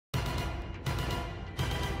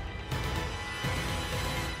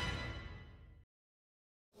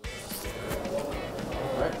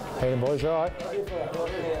Hey boys, you alright?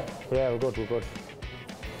 Yeah, we're good, we're good.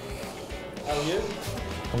 How are you?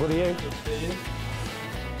 I'm good, are you? Good to see you.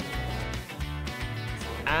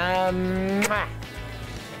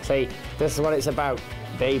 See, this is what it's about,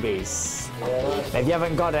 babies. Yeah. If you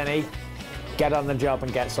haven't got any, get on the job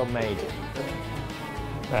and get some made.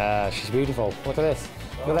 She's beautiful. Look at this.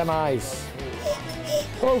 Look at them eyes.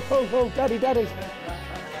 Oh, oh, oh, daddy, daddy.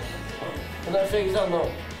 And that thing's on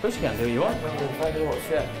though. Push you can do what you want. Thank you much,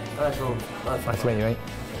 yeah. Nice one. Nice to meet you, mate.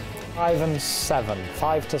 5 and 7,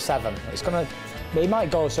 5 to 7. It's gonna. He might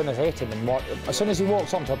go as soon as I hit him, and as soon as he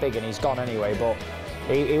walks onto a big one, he's gone anyway. But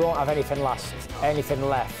he won't have anything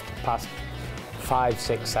left past 5,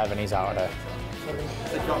 6, 7. He's out of there.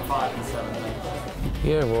 They've got 5 and 7.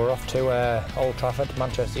 Yeah, we're off to Old Trafford,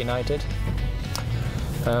 Manchester United.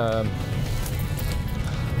 The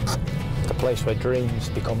place where dreams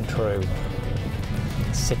become true.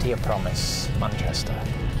 City of Promise, Manchester.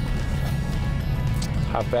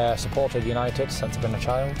 I've supported United since I've been a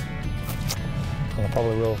child, and I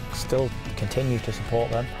probably will still continue to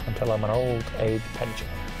support them until I'm an old age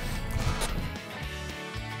pensioner.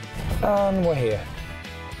 And we're here.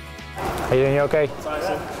 How you doing? You okay?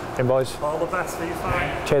 Tyson. Hey boys. All the best for your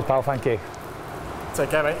fight. Cheers, pal. Thank you. Take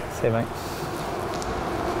care, mate. See you, mate.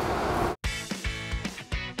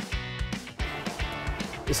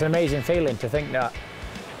 It's an amazing feeling to think that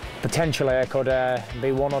potentially I could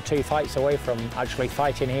be 1 or 2 fights away from actually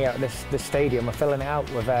fighting here at this stadium and filling it out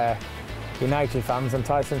with United fans and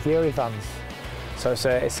Tyson Fury fans. So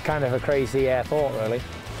it's kind of a crazy thought, really.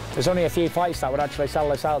 There's only a few fights that would actually sell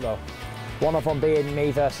this out, though. One of them being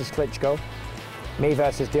me versus Klitschko, me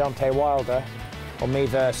versus Deontay Wilder, or me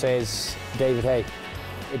versus David Haye.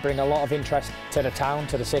 It'd bring a lot of interest to the town,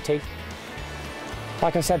 to the city.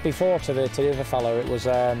 Like I said before to the other fellow, it was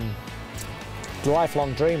a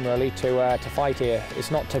lifelong dream really to fight here. It's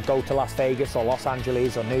not to go to Las Vegas or Los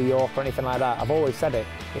Angeles or New York or anything like that. I've always said it,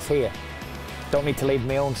 it's here. Don't need to leave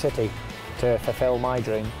my own city to fulfill my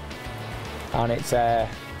dream. And it's I'm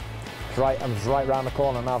right round the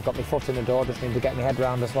corner now. I've got my foot in the door, just need to get my head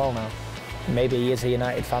round as well now. Maybe he is a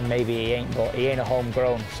United fan, maybe he ain't, but he ain't a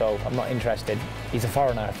homegrown, so I'm not interested. He's a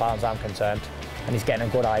foreigner as far as I'm concerned, and he's getting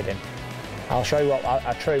a good hiding. I'll show you what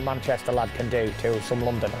a true Manchester lad can do to some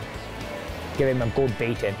Londoner. Give him a good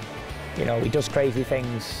beating. You know, he does crazy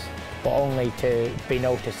things, but only to be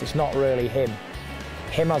noticed. It's not really him.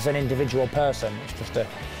 Him as an individual person, it's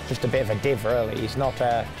just a bit of a div, really. He's not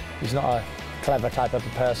a clever type of a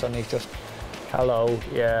person. He's just, hello,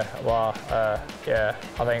 yeah, well, yeah,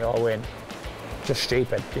 I think I'll win. Just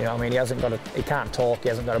stupid, you know what I mean? He can't talk, he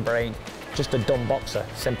hasn't got a brain. Just a dumb boxer,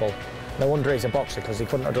 simple. No wonder he's a boxer, because he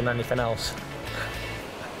couldn't have done anything else.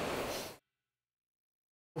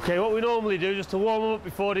 Okay, what we normally do, just to warm up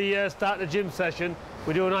before the start the gym session,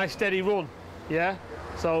 we do a nice steady run, yeah?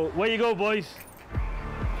 So, where you go, boys?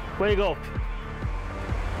 Where you go?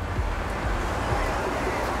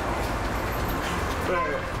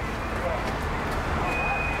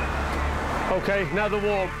 Okay, now the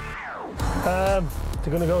warm. They're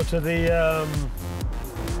going to go to the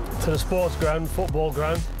sports ground, football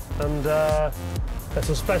ground, and there's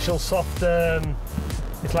a special soft.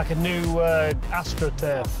 It's like a new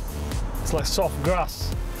AstroTurf. It's like soft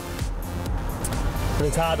grass, and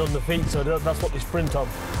it's hard on the feet, so that's what they sprint on.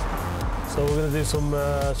 So we're going to do some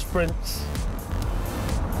sprints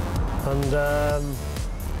and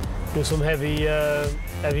do some heavy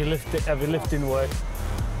lifting work.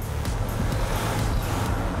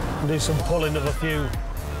 And do some pulling of a few.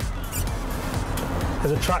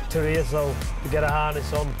 There's a tractor here, so you get a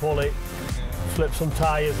harness on, pull it, flip some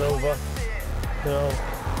tyres over, you know.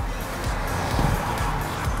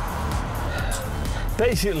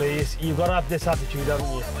 Basically, you've got to have this attitude, haven't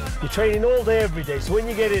you? You're training all day, every day, so when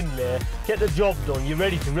you get in there, get the job done, you're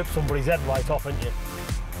ready to rip somebody's head right off, aren't you?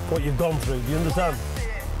 What you've gone through, do you understand?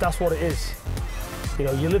 That's what it is. You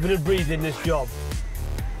know, you're living and breathing this job,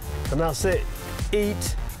 and that's it.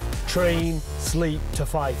 Eat, train, sleep to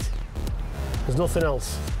fight. There's nothing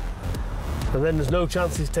else. And then there's no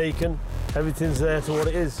chances taken. Everything's there to what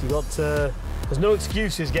it is. There's no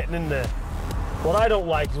excuses getting in there. What I don't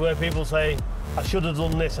like is where people say, I should have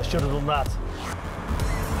done this, I should have done that.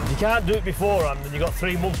 If you can't do it beforehand and you've got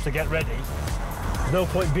 3 months to get ready, there's no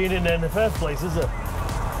point being in there in the first place, is there?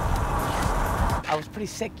 I was pretty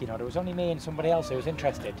sick, you know. There was only me and somebody else who was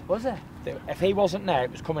interested. Was there? If he wasn't there,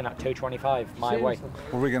 it was coming at 225 my way.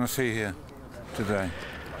 What are we going to see here today?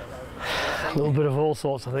 A little bit of all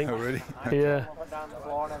sorts, I think. Oh, really? Yeah.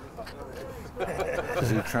 Does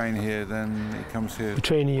he train here then? He comes here? We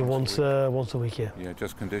train here once a week, yeah. Yeah,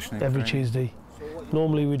 just conditioning? Every training? Tuesday.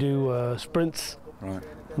 Normally we do sprints. Right.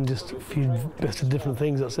 and just a few bits of different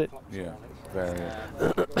things, that's it. Yeah, very.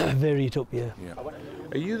 Vary it up, yeah. Yeah.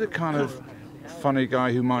 Are you the kind of funny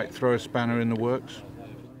guy who might throw a spanner in the works?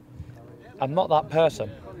 I'm not that person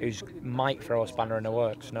who might throw a spanner in the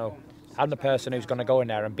works, no. I'm the person who's going to go in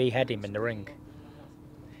there and behead him in the ring.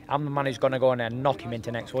 I'm the man who's going to go in there and knock him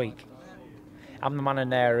into next week. I'm the man in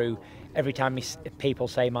there who, every time people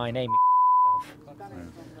say my name,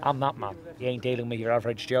 I'm that man. He ain't dealing with your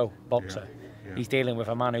average Joe boxer. Yeah. He's dealing with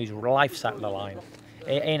a man whose life's at the line.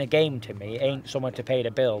 It ain't a game to me. It ain't someone to pay the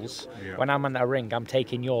bills. Yeah. When I'm in a ring, I'm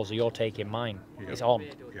taking yours or you're taking mine. Yeah. It's on.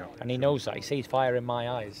 Yeah. And he knows that. He sees fire in my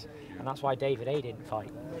eyes. And that's why David A didn't fight.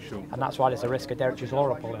 Sure. And that's why there's a risk of Dereck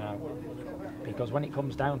Chisora pulling out. Because when it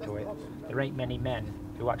comes down to it, there ain't many men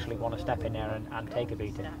who actually want to step in there and take a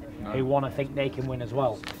beating. No. Who want to think they can win as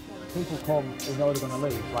well. People come who know they're going to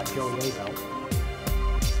lose, like Joey Abel.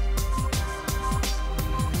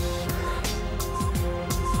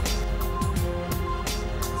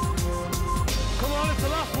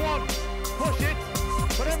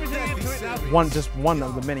 Just one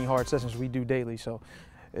of the many hard sessions we do daily, so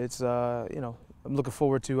it's you know, I'm looking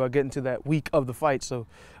forward to getting to that week of the fight so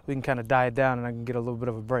we can kind of die it down and I can get a little bit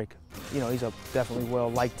of a break. You know, he's a definitely well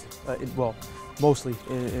liked, well, mostly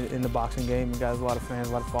in the boxing game. He got a lot of fans,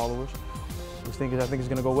 a lot of followers. I think it's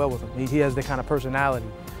going to go well with him. He has the kind of personality,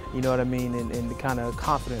 you know what I mean, and the kind of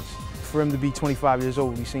confidence. For him to be 25 years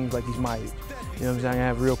old, he seems like he's my age. You know what I'm saying? I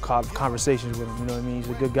have real conversations with him, you know what I mean? He's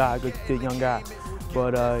a good guy, good young guy,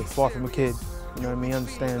 but he's far from a kid. You know what I mean? He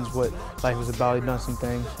understands what life is about. He's done some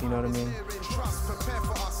things, you know what I mean?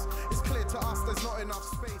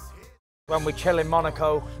 When we chill in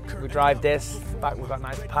Monaco, we drive this. Back, we've got a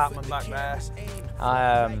nice apartment back there.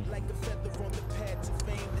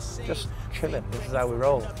 Just chilling. This is how we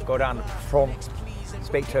roll. Go down the front,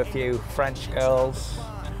 speak to a few French girls.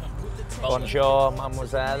 Bonjour,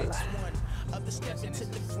 mademoiselle.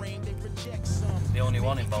 The only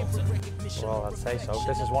one in Bolton. Well, I'd say so.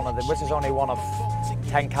 This is only one of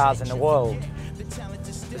 10 cars in the world.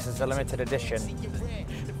 This is the limited edition,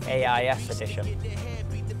 AIS edition.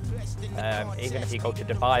 Even if you go to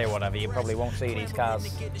Dubai or whatever, you probably won't see these cars.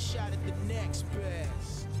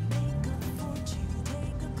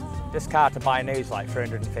 This car to buy new is like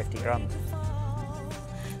 350 grand.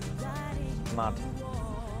 Mad.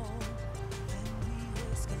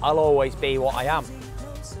 I'll always be what I am.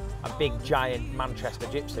 A big, giant Manchester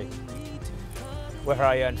gypsy. Whether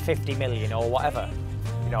I earn 50 million or whatever,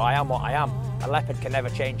 you know, I am what I am. A leopard can never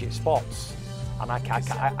change its spots, and I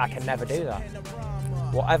can never do that.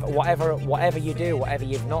 Whatever you do, whatever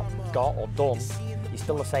you've not got or done, you're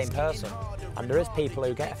still the same person. And there is people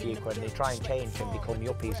who get a few quid and they try and change and become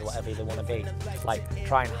yuppies or whatever they want to be, like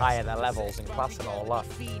try and higher their levels in class and all that.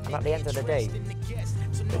 And at the end of the day,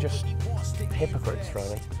 they're just hypocrites,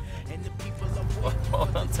 really. What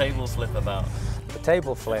was that table flip about? The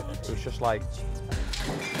table flip was just like,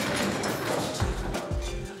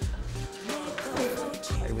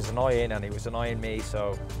 it was annoying and it was annoying me,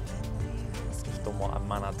 so just done what a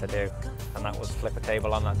man had to do, and that was flip a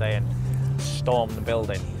table on that day and storm the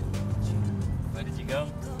building. Where did you go?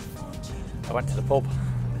 I went to the pub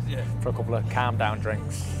Yeah. for a couple of calm down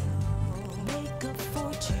drinks.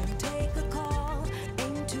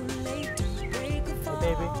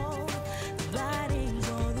 Hey, baby.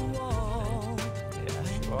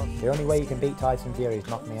 The only way you can beat Tyson Fury is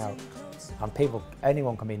knock me out. And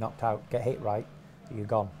anyone can be knocked out, get hit right, you're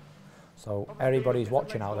gone. So everybody's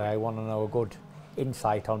watching out there who want to know a good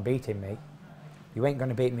insight on beating me. You ain't going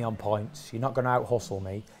to beat me on points, you're not going to out-hustle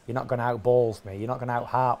me, you're not going to out-balls me, you're not going to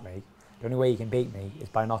out-heart me. The only way you can beat me is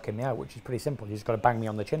by knocking me out, which is pretty simple. You just got to bang me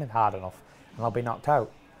on the chin hard enough and I'll be knocked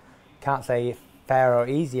out. Can't say fair or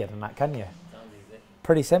easier than that, can you?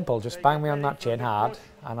 Pretty simple, just bang me on that chin hard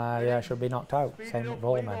and I should be knocked out. Same with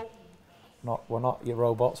all men. We're not your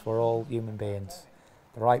robots, we're all human beings.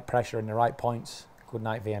 The right pressure and the right points. Good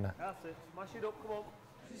night, Vienna. That's it. Smash it up, come on.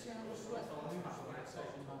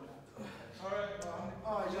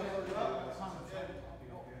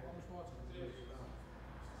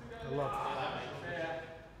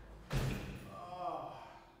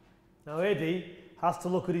 Now Eddie has to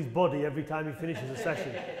look at his body every time he finishes a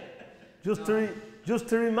session. Just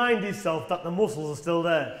to remind himself that the muscles are still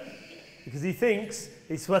there. Because he thinks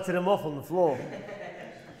he's sweating them off on the floor.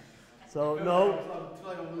 So no,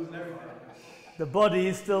 the body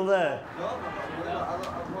is still there.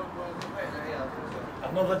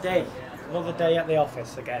 Another day at the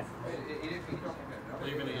office again.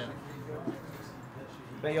 Leaving again.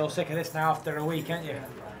 Bet you're sick of this now after a week, aren't you?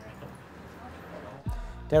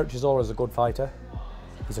 Dereck Chisora is a good fighter.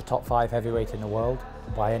 He's a top 5 heavyweight in the world.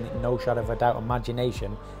 By no shadow of a doubt,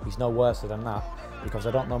 imagination, he's no worse than that, because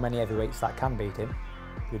I don't know many heavyweights that can beat him.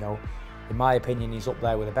 You know, in my opinion, he's up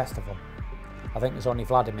there with the best of them. I think there's only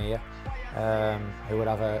Vladimir who would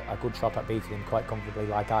have a good shot at beating him quite comfortably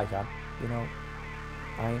like I can. You know,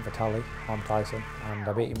 I ain't Vitaly, I'm Tyson, and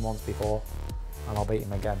I beat him once before, and I'll beat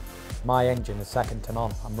him again. My engine is second to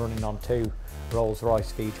none. I'm running on 2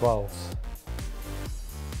 Rolls-Royce V12s.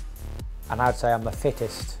 And I'd say I'm the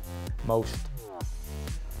fittest, most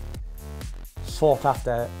sought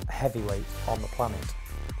after heavyweight on the planet.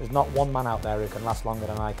 There's not one man out there who can last longer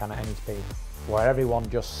than I can at any speed. Where everyone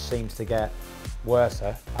just seems to get worse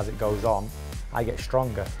as it goes on, I get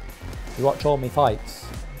stronger. You watch all my fights,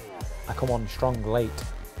 I come on strong late.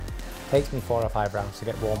 It takes me 4 or 5 rounds to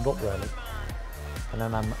get warmed up really. And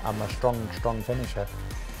then I'm a strong finisher.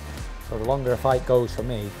 So the longer a fight goes for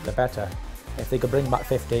me, the better. If they could bring back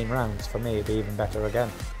 15 rounds, for me it'd be even better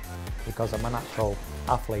again. Because I'm a natural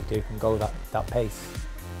athlete who can go that pace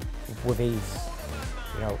with ease.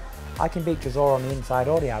 You know, I can beat Chisora on the inside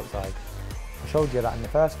or the outside. I showed you that in the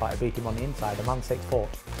first fight. I beat him on the inside. A man 6 foot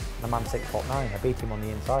and a man 6'9". I beat him on the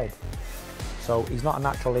inside. So he's not a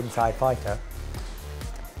natural inside fighter.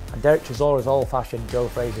 And Dereck Chisora's old-fashioned Joe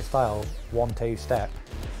Frazier style 1-2 step,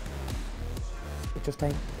 it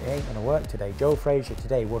ain't gonna work today. Joe Frazier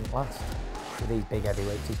today wouldn't last with these big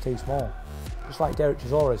heavyweights. He's too small. Just like Dereck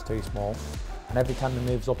Chisora is too small, and every time he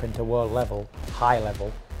moves up into world level, high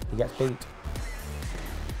level, he gets beat.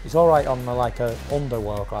 He's all right on like a under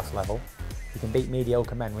world class level. He can beat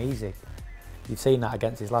mediocre men easy. You've seen that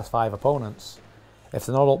against his last 5 opponents. If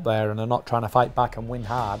they're not up there and they're not trying to fight back and win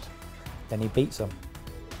hard, then he beats them.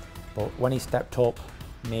 But when he stepped up,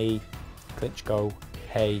 me, Klitschko,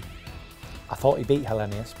 Hay, I thought he beat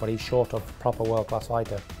Helenius, but he's short of proper world-class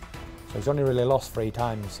fighter. So he's only really lost 3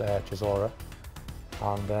 times, Chisora,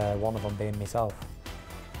 and one of them being myself.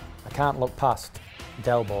 I can't look past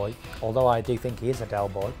Del Boy, although I do think he is a Del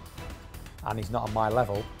Boy, and he's not on my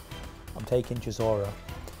level. I'm taking Chisora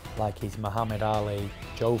like he's Muhammad Ali,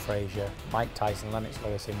 Joe Frazier, Mike Tyson, Lennox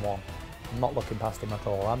Lewis in one. I'm not looking past him at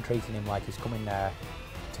all. I'm treating him like he's coming there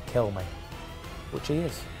to kill me, which he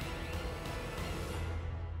is.